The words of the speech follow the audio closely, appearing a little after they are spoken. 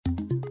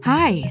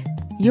Hi,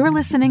 you're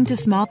listening to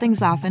Small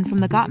Things Often from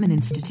the Gottman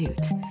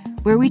Institute,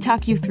 where we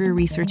talk you through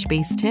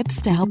research-based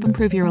tips to help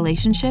improve your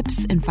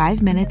relationships in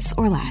 5 minutes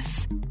or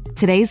less.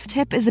 Today's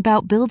tip is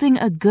about building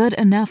a good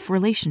enough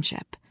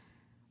relationship.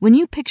 When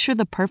you picture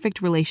the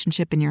perfect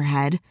relationship in your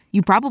head,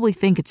 you probably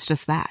think it's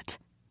just that,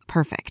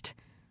 perfect.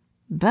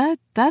 But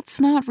that's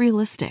not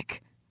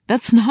realistic.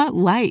 That's not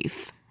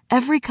life.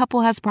 Every couple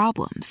has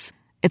problems.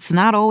 It's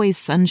not always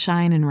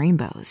sunshine and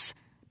rainbows.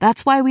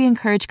 That's why we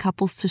encourage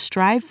couples to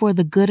strive for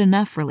the good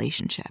enough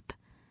relationship.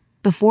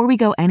 Before we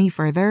go any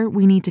further,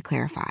 we need to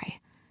clarify.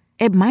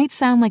 It might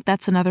sound like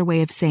that's another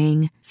way of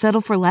saying settle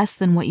for less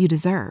than what you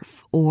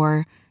deserve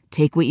or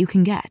take what you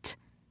can get.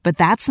 But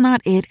that's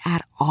not it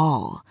at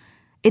all.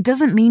 It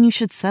doesn't mean you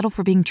should settle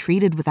for being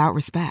treated without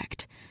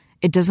respect.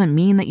 It doesn't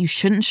mean that you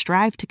shouldn't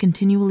strive to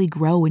continually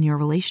grow in your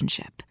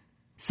relationship.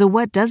 So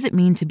what does it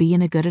mean to be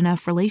in a good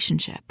enough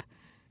relationship?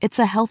 It's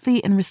a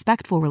healthy and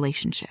respectful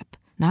relationship,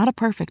 not a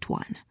perfect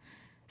one,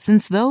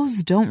 since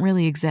those don't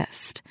really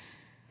exist.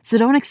 So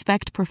don't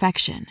expect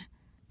perfection,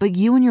 but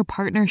you and your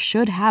partner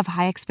should have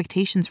high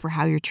expectations for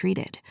how you're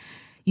treated.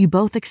 You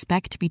both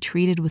expect to be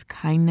treated with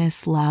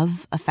kindness,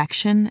 love,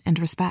 affection, and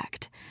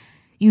respect.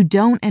 You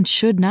don't and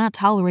should not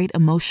tolerate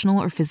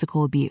emotional or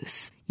physical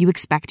abuse. You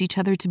expect each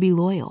other to be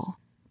loyal.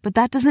 But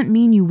that doesn't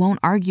mean you won't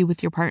argue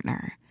with your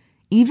partner.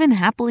 Even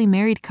happily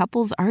married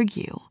couples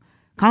argue.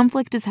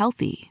 Conflict is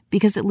healthy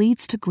because it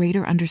leads to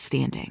greater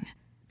understanding.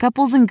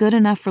 Couples in good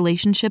enough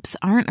relationships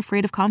aren't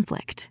afraid of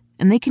conflict,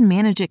 and they can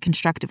manage it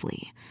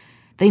constructively.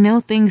 They know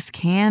things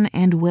can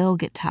and will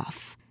get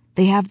tough.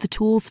 They have the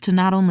tools to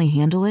not only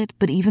handle it,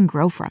 but even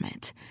grow from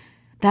it.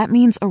 That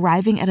means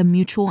arriving at a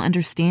mutual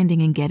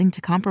understanding and getting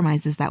to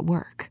compromises that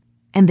work.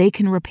 And they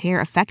can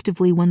repair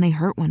effectively when they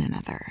hurt one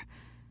another.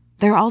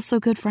 They're also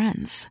good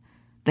friends.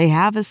 They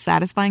have a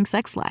satisfying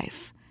sex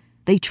life.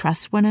 They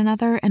trust one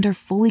another and are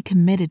fully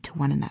committed to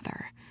one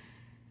another.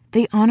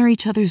 They honor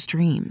each other's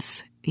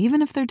dreams,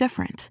 even if they're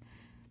different.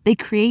 They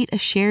create a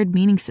shared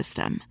meaning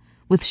system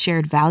with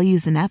shared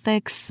values and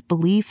ethics,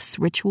 beliefs,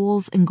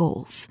 rituals, and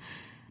goals.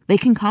 They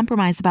can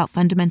compromise about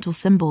fundamental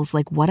symbols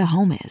like what a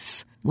home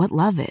is, what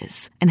love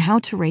is, and how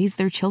to raise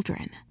their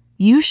children.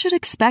 You should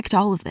expect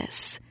all of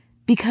this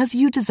because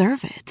you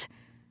deserve it.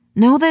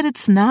 Know that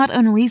it's not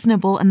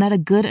unreasonable and that a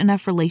good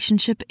enough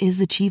relationship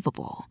is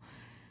achievable.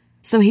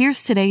 So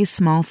here's today's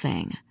small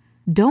thing.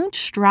 Don't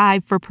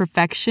strive for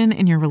perfection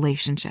in your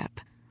relationship.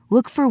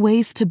 Look for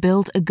ways to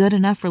build a good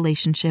enough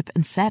relationship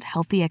and set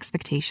healthy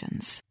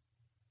expectations.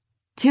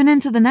 Tune in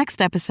to the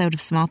next episode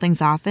of Small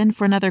Things Often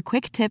for another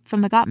quick tip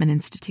from the Gottman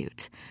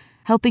Institute,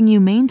 helping you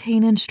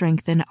maintain and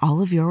strengthen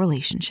all of your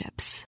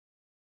relationships.